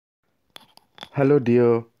Hello,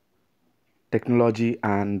 dear technology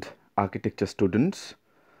and architecture students.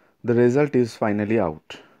 The result is finally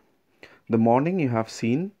out. The morning you have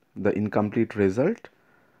seen the incomplete result.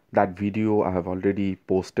 That video I have already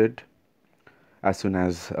posted as soon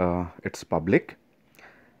as it's public,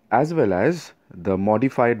 as well as the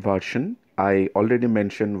modified version. I already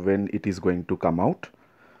mentioned when it is going to come out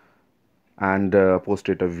and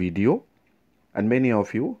posted a video, and many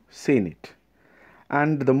of you seen it.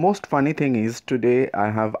 And the most funny thing is today I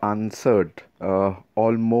have answered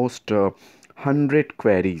almost 100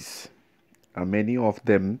 queries. Many of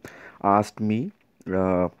them asked me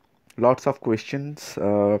uh, lots of questions,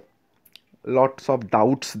 lots of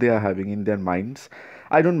doubts they are having in their minds.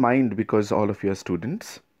 I don't mind because all of you are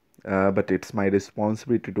students, but it's my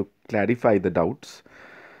responsibility to clarify the doubts.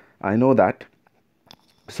 I know that.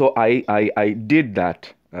 So I did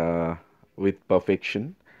that with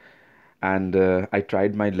perfection, and I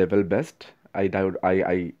tried my level best. I doubt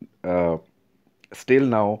I still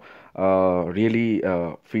now really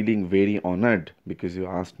feeling very honored because you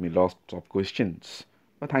asked me lots of questions.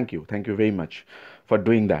 But thank you very much for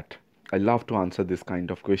doing that. I love to answer this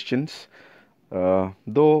kind of questions,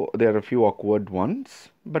 though there are a few awkward ones,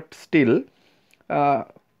 but still uh,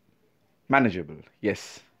 manageable.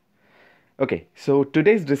 Yes. Okay. So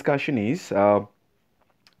today's discussion is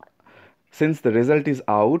since the result is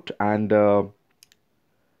out and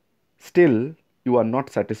still you are not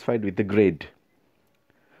satisfied with the grade.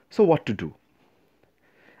 So what to do?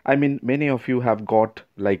 I mean, many of you have got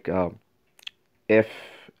like F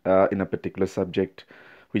in a particular subject,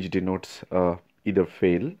 which denotes either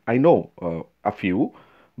fail. I know a few,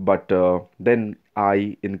 but then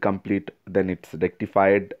I incomplete, then it's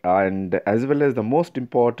rectified, and as well as the most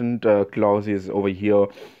important clause is over here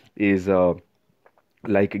is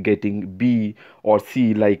like getting B or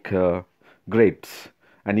C like grades,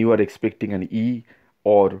 and you are expecting an E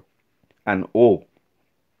or an O,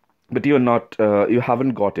 but you're not you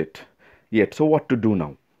haven't got it yet. So what to do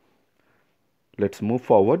now? Let's move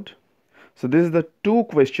forward. So this is the two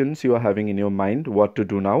questions you are having in your mind: what to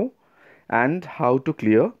do now and how to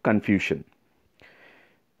clear confusion.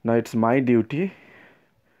 Now it's my duty.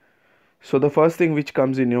 So the first thing which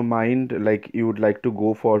comes in your mind, like you would like to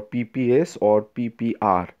go for PPS or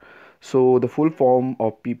PPR. So the full form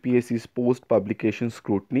of PPS is post publication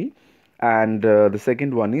scrutiny, and the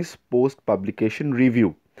second one is post publication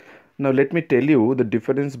review. Now let me tell you the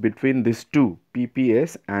difference between these two,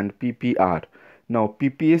 PPS and PPR. Now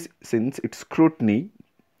PPS, since it's scrutiny,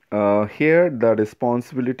 here the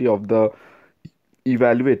responsibility of the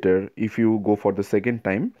evaluator, if you go for the second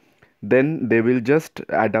time, then they will just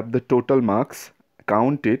add up the total marks,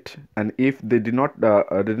 count it, and if they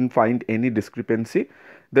didn't find any discrepancy,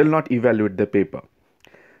 they'll not evaluate the paper.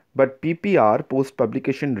 But PPR, post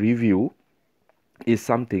publication review, is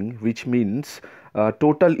something which means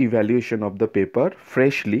total evaluation of the paper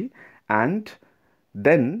freshly, and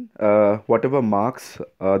then whatever marks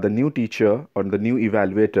the new teacher or the new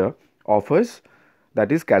evaluator offers,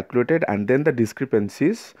 that is calculated, and then the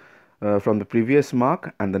discrepancies from the previous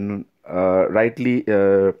mark, and then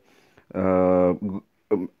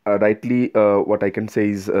what I can say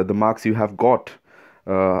is the marks you have got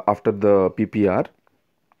after the PPR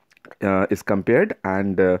is compared,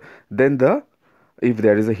 and then the if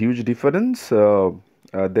there is a huge difference,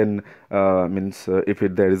 then means if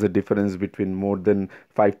there is a difference between more than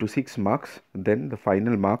 5 to 6 marks, then the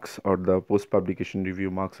final marks or the post publication review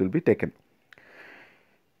marks will be taken.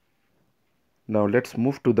 Now let's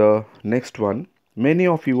move to the next one. Many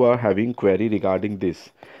of you are having query regarding this.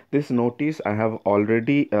 This notice I have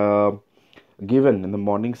already given in the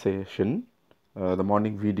morning session, the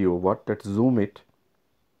morning video. Let's zoom it.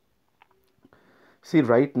 See,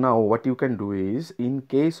 right now what you can do is, in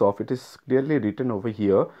case of, it is clearly written over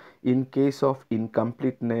here, in case of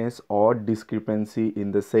incompleteness or discrepancy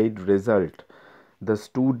in the said result, the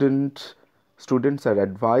students are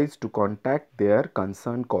advised to contact their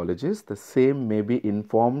concerned colleges. The same may be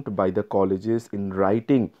informed by the colleges in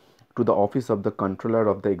writing to the office of the controller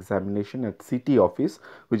of the examination at city office,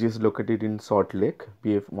 which is located in Salt Lake,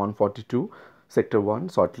 BF 142, Sector 1,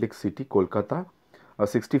 Salt Lake City, Kolkata,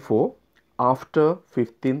 64, after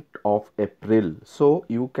 15th of April. So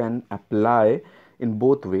you can apply in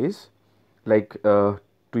both ways, like to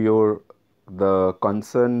the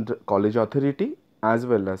concerned college authority as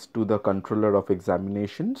well as to the controller of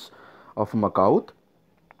examinations of MAKAUT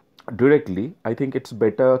directly. I think it's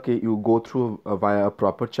better you go through via a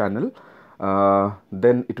proper channel,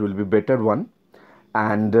 then it will be better one.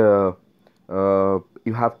 And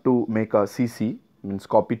you have to make a CC, means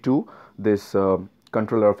copy to this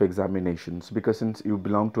controller of examinations, because since you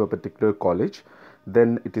belong to a particular college,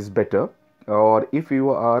 then it is better. Or if you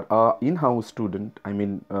are a in-house student, I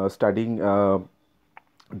mean studying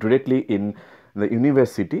directly in the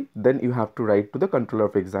university, then you have to write to the controller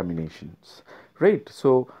of examinations, right?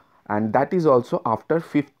 So, and that is also after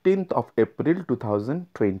 15th of April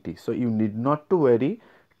 2020. So you need not to worry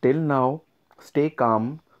till now. Stay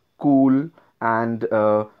calm, cool, and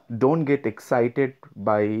don't get excited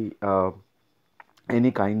by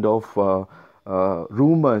any kind of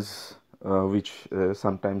rumors which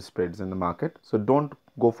sometimes spreads in the market. So don't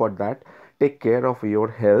go for that. Take care of your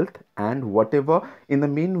health, and whatever in the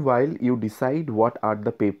meanwhile you decide what are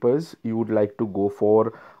the papers you would like to go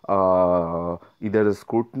for, either a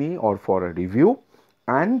scrutiny or for a review,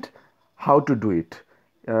 and how to do it.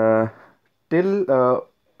 Till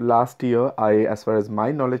last year, as far as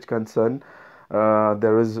my knowledge concerned,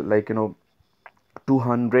 there was, like,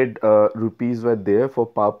 200 rupees were there for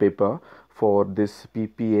per paper for this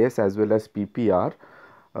PPS as well as PPR,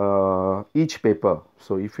 each paper.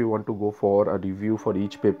 So if you want to go for a review for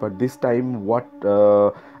each paper, this time what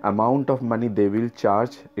amount of money they will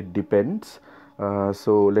charge, it depends.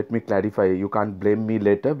 So let me clarify, you can't blame me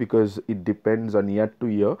later, because it depends on year to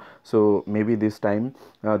year. So maybe this time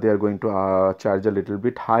they are going to charge a little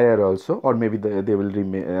bit higher also, or maybe they will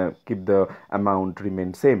keep the amount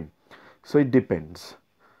remain same. So it depends.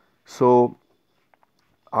 So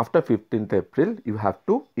after 15th April, you have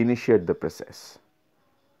to initiate the process.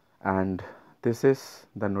 And this is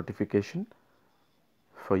the notification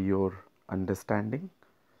for your understanding.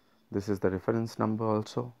 This is the reference number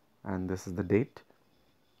also, and this is the date.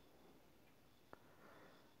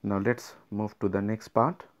 Now let's move to the next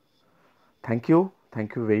part. Thank you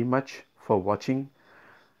very much for watching.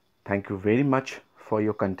 Thank you very much for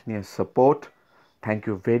your continuous support. Thank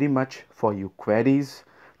you very much for your queries.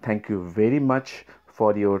 Thank you very much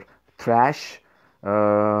for your trash.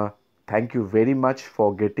 Thank you very much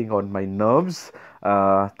for getting on my nerves.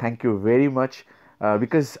 Thank you very much,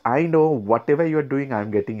 because I know whatever you are doing, I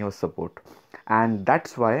am getting your support. And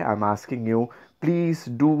that's why I'm asking you, please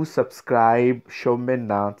do subscribe Soumen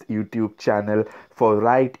Nath YouTube channel for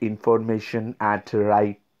right information at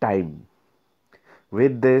right time.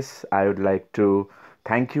 With this, I would like to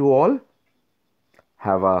thank you all.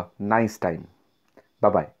 Have a nice time.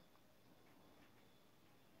 Bye-bye.